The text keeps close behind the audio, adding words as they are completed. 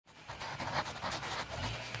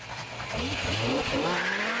When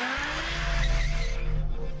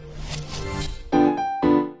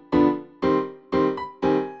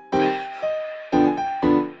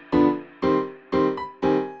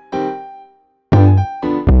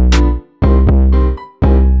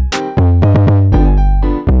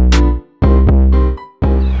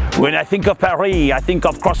I think of Paris, I think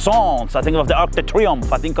of croissants, I think of the Arc de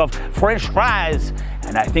Triomphe, I think of French fries,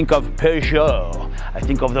 and I think of Peugeot. I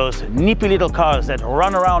think of those nippy little cars that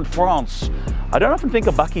run around France. I don't often think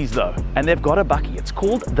of Buckies though, and they've got a Bucky. It's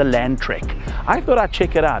called the Land Trek. I thought I'd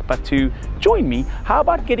check it out, but to join me, how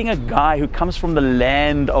about getting a guy who comes from the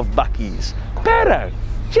land of Buckies? Parow,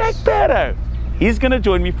 Jack Parow. He's gonna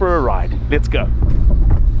join me for a ride. Let's go.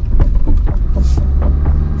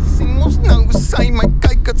 Ons nou sy my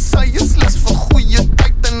kyk het sy is lus vir goeie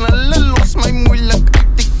tyd en hulle los my moeilik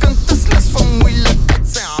uit die kind is lus vir moeilikheid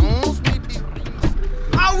sy hang ons met die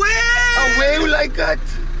away like it.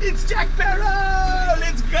 It's Jack Parow.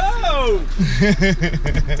 Let's go.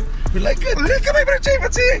 We like it. Lekker my broertjie,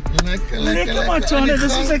 wat sê jy? Lekker my Tony,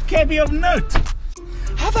 this is a cabbie of note.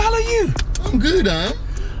 How the hell are you? I'm good, huh?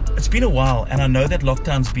 It's been a while, and I know that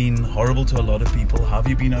lockdown's been horrible to a lot of people. How have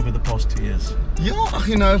you been over the past 2 years? Yeah,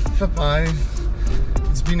 you know,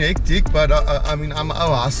 it's been hectic, but I mean, I'm a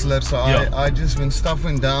hustler, so yeah. I just, when stuff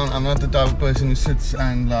went down, I'm not the type of person who sits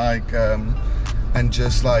and like, and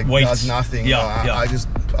just like wait. Does nothing. Yeah, yeah.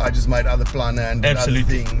 I just made other planner and did other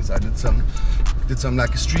things. I did some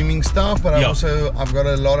like streaming stuff, but I've got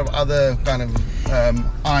a lot of other kind of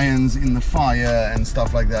irons in the fire and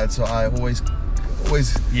stuff like that. So I always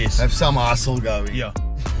have some hustle going. Yeah.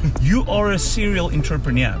 You are a serial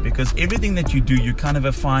entrepreneur because everything that you do, you kind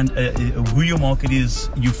of find who your market is,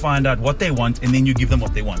 you find out what they want, and then you give them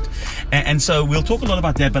what they want. And so we'll talk a lot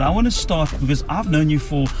about that, but I want to start because I've known you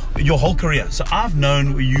for your whole career. So I've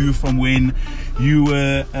known you from when you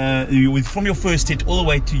were from your first hit all the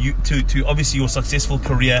way to obviously your successful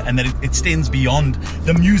career, and that it extends beyond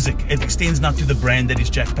the music. It extends now to the brand that is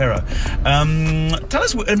Jack Parow. Tell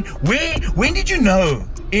us, when did you know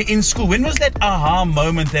in school? When was that aha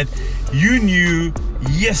moment that you knew,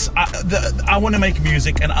 yes, I want to make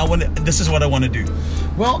music and this is what I want to do?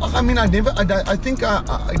 Well, I mean, I think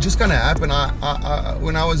it just kind of happened.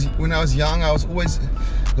 When I was young, I was always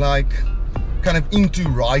like kind of into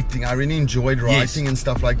writing. I really enjoyed writing and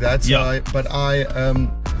stuff like that. So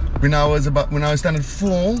when I was standard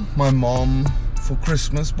 4, my mom for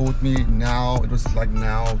Christmas bought me the now like,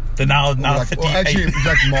 well, actually it was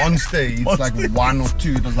like Monster. It's like 1 or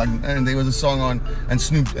 2. It was like, and there was a song on, and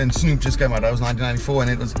Snoop just came out. That was 1994,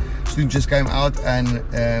 and it was Snoop just came out, and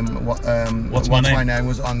What's My Name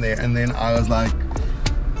was on there, and then I was like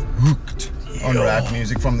hooked on rap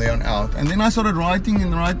music from there on out. And then I started writing,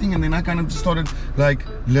 and then I kind of started like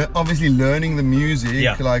obviously learning the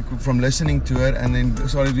music, like from listening to it, and then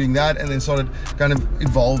started doing that, and then started kind of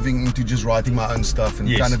evolving into just writing my own stuff, and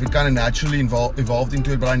it kind of naturally evolved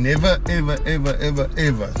into it. But I never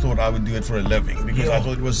ever thought I would do it for a living, because I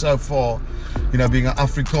thought it was so far, you know, being an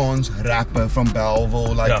Afrikaans rapper from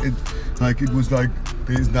Belleville, like it was like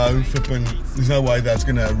there's no way that's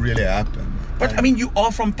gonna really happen. But I mean, you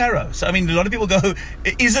are from Parow, so I mean, a lot of people go,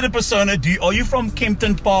 is it a persona? Are you from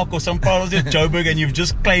Kempton Park or some part of Joburg, and you've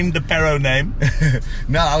just claimed the Parow name?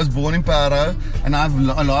 No, I was born in Parow, and I have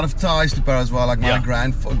a lot of ties to Parow as well. Like my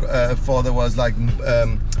grandfather was like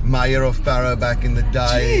mayor of Parow back in the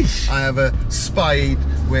day. Jeez. I have a spade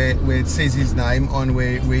where it says his name on,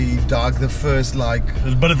 where he dug the first like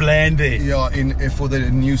there's a bit of land there. Yeah, for the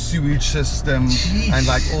new sewage system. Jeez. And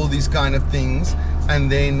like all these kind of things.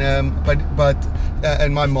 And then,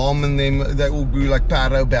 and my mom and them, they all grew like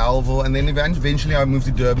Parow, Belleville, and then eventually I moved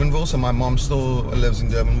to Durbanville. So my mom still lives in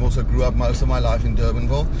Durbanville, so I grew up most of my life in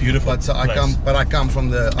Durbanville. Beautiful. But so I come from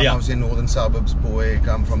the, I'm obviously a northern suburbs boy. I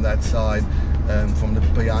come from that side, from the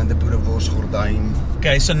behind the Boerewoers Gordijn.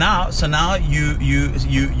 Okay, so now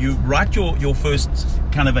you write your first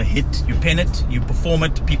kind of a hit, you pen it, you perform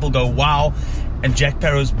it, people go wow, and Jack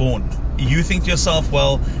Parow's born. You think to yourself,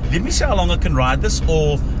 well, let me see how long I can ride this,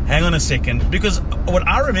 or hang on a second, because what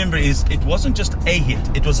I remember is it wasn't just a hit,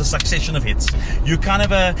 it was a succession of hits. You kind of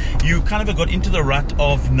got into the rut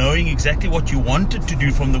of knowing exactly what you wanted to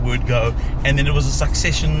do from the word go, and then it was a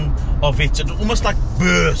succession of hits. It almost like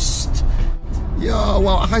burst. Yeah,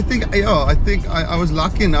 well, I think I was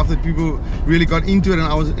lucky enough that people really got into it, and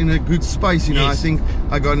I was in a good space, you know. I think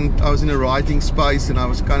I was in a writing space, and I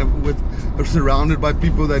was kind of surrounded by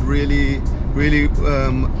people that really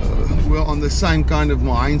were on the same kind of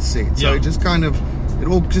mindset. So it just kind of it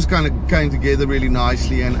all just kind of came together really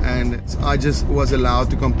nicely, and I just was allowed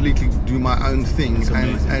to completely do my own thing,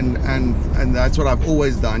 and that's what I've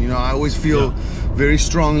always done. You know, I always feel very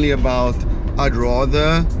strongly about I'd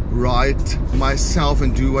rather write myself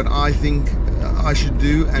and do what I think I should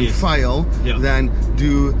do and fail than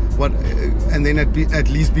do what and then at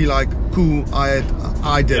least be like, cool,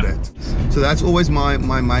 I did it. So that's always my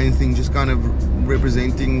main thing, just kind of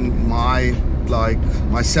representing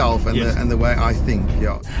myself and the way I think.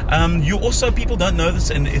 You also, people don't know this,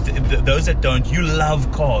 and those that don't, you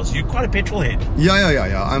love cars. You're quite a petrol head.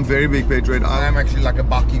 Yeah. I'm very big petrol head. I'm actually like a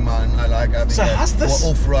bucky man. I like having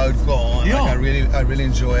off-road car. Yeah. Like, I really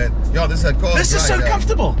enjoy it. Yeah, this is so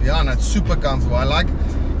comfortable. Yeah, and it's super comfortable. I like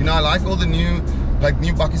all the new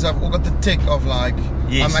buckies. I've all got the tick of like.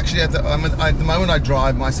 Yes. I'm actually at the moment I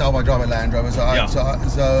drive a Land Rover. So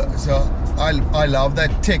I love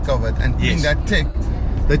that tick of it, and being that tick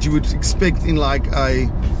that you would expect in like a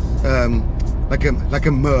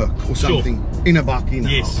Merc or something in a bucky now.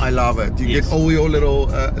 Yes. I love it. You get all your little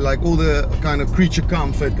like all the kind of creature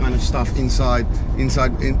comfort kind of stuff inside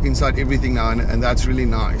everything now, and that's really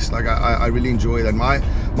nice. Like I really enjoy that. My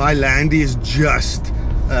Landy is just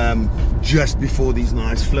before these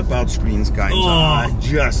nice flip out screens came. So I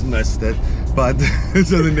just missed it. But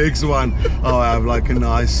so the next one, I have like a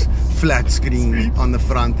nice flat screen on the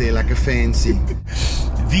front there, like a fancy.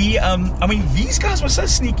 I mean, these guys were so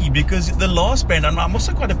sneaky, because the last brand, and I'm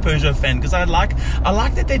also quite a Peugeot fan, because I like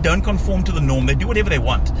that they don't conform to the norm. They do whatever they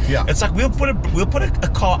want. Yeah. It's like we'll put a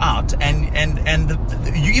car out, and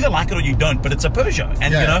you either like it or you don't, but it's a Peugeot,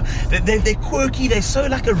 and you know they're quirky. They're so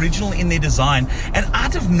like original in their design, and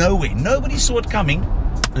out of nowhere, nobody saw it coming.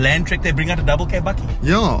 Landtrek, they bring out a double K bucky.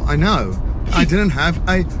 Yeah, I know. I didn't have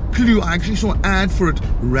a clue. I actually saw an ad for it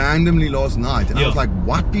randomly last night, and I was like,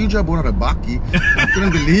 what? Peugeot bought out a bucky? I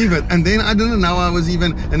couldn't believe it. And then I didn't know I was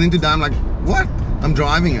even, and then today I'm like, what? I'm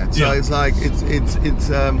driving it. So it's like,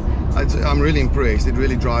 I'm really impressed. It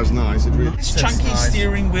really drives nice. It really chunky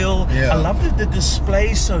steering wheel. I love that the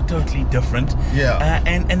display is so totally different.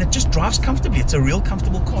 And it just drives comfortably. It's a real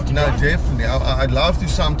comfortable car to drive. No, definitely. I'd love to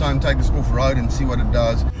sometime take this off road and see what it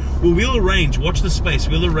does. Well, we'll arrange. Watch the space.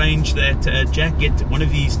 We'll arrange that Jack get one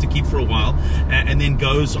of these to keep for a while, and then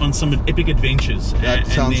goes on some epic adventures. That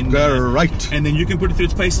sounds great. And then you can put it through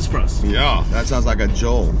its paces for us. Yeah, that sounds like a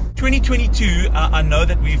jolt. 2022. I know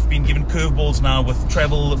that we've been given curveballs now with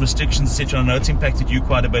travel restrictions, etc. I know it's impacted you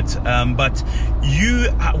quite a bit, but you,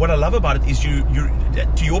 what I love about it is you're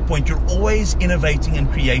to your point, you're always innovating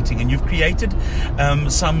and creating, and you've created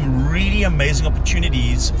some really amazing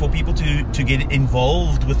opportunities for people to get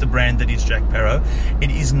involved with the brand that is Jack Parow.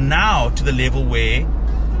 It is now to the level where,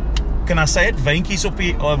 can I say it, veintjies op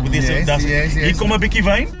die yes. Hier kom 'n bietjie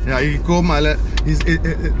wyn. Ja, hier kom hulle.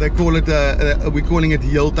 They call it we're calling it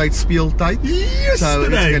heeltyd speeltyd. Yes, so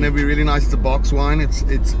it's going to be really nice. It's a box wine. It's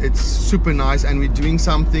super nice, and we're doing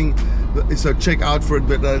something. So check out for it,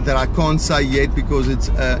 but that I can't say yet, because it's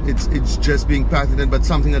just being patented. But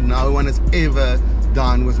something that no one has ever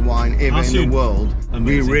done with wine ever in the world.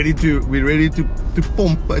 Amazing. We're ready to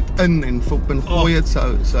pump it in and foil it.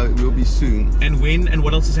 So it will be soon. And when and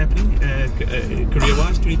what else is happening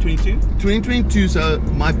career-wise? 2022. 2022. So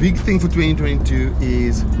my big thing for 2022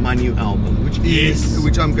 is my new album, which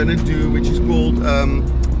I'm gonna do, which is called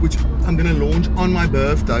which I'm gonna launch on my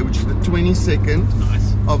birthday, which is the 22nd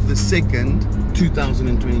of the 2nd,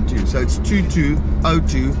 2022. So it's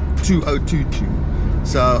 2202-2022.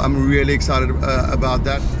 So I'm really excited about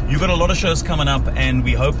that. You've got a lot of shows coming up, and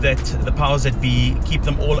we hope that the powers that be keep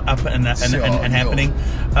them all up and happening.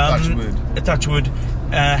 Touch wood.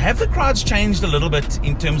 Have the crowds changed a little bit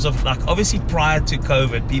in terms of, like, obviously prior to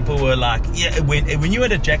COVID, people were like, when you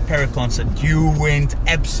had a Jack Parow concert, you went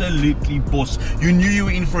absolutely boss. You knew you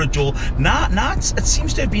were in for a jaw. Now it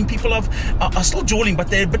seems to have been people are still jawling, but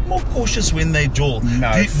they're a bit more caused when they jaw.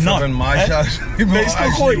 No, in my shows, people are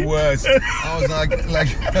actually worse. I was like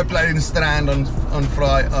I played in the Strand on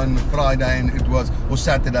Friday, and or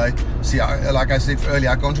Saturday. See, like I said earlier,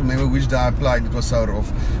 I can't remember which day I played. It was so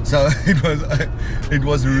rough. So it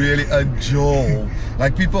was really a jaw.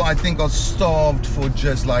 Like, people, I think, are starved for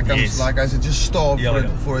just like like I said, just starved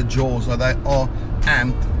for a jaw. So they are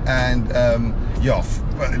amped, and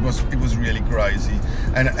but it was really crazy.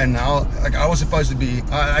 And now, like, I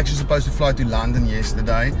actually supposed to fly to London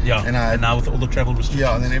yesterday. Yeah. And now with all the travel restrictions.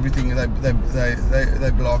 Yeah, and then everything they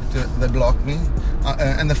blocked me.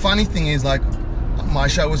 And the funny thing is, like, my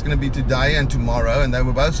show was going to be today and tomorrow, and they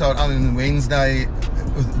were both sold out on Wednesday.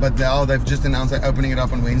 But now they've just announced they're opening it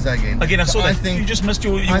up on Wednesday again. Again, I saw that. I think you just missed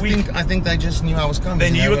your week. I think they just knew I was coming.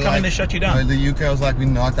 They knew you were coming. They shut you down. The UK was like, we're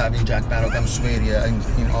not having Jack Parow come swear here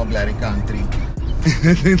in our bloody country.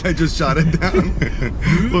 They just shut it down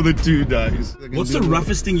for the 2 days. What's the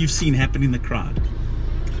roughest thing you've seen happen in the crowd?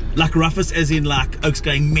 Like roughest as in like Oaks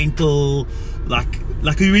going mental, like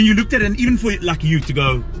when you looked at it, and even for like you to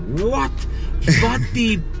go, what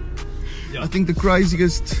the... I think the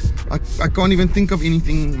craziest, I can't even think of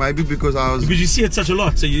anything, maybe because you see it such a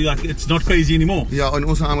lot, so you like, it's not crazy anymore. Yeah, and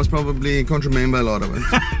also I can't remember a lot of it.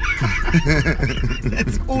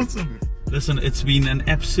 That's awesome. Listen, it's been an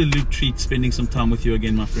absolute treat spending some time with you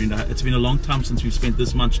again, my friend. It's been a long time since we've spent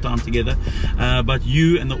this much time together. But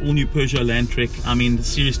you and the all-new Peugeot Land Trek, I mean,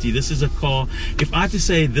 seriously, this is a car. If I had to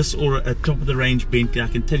say this or a top-of-the-range Bentley, I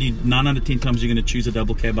can tell you 9 out of 10 times you're going to choose a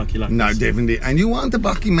double cab bakkie like this. No, definitely. And you want a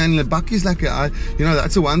bakkie, man. The bakkie is like,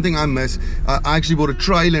 that's the one thing I miss. I actually bought a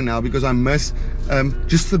trailer now because I miss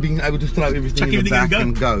just for being able to throw everything in the back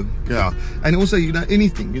and go. Yeah. And also,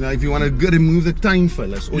 anything, if you want to remove the time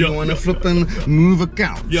fillers, or you want to flip and move a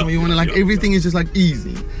couch, so you want to everything is just like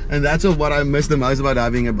easy. And that's what I miss the most about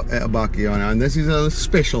having a bakkie on. And this is a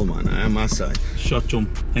special one, I must say. Shot, Tom.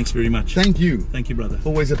 Thanks very much. Thank you. Thank you, brother.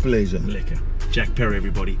 Always a pleasure. Lekker. Jack Parow,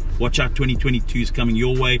 everybody. Watch out, 2022 is coming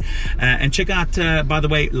your way. And check out, by the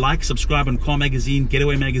way, subscribe on Car Magazine,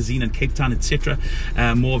 Getaway Magazine, and Cape Town, etc.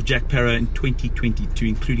 More of Jack Parow in 2022,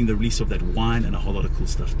 including the release of that wine and a whole lot of cool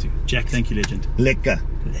stuff too. Jack, thank you, legend. Lekker.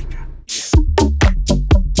 Lekker.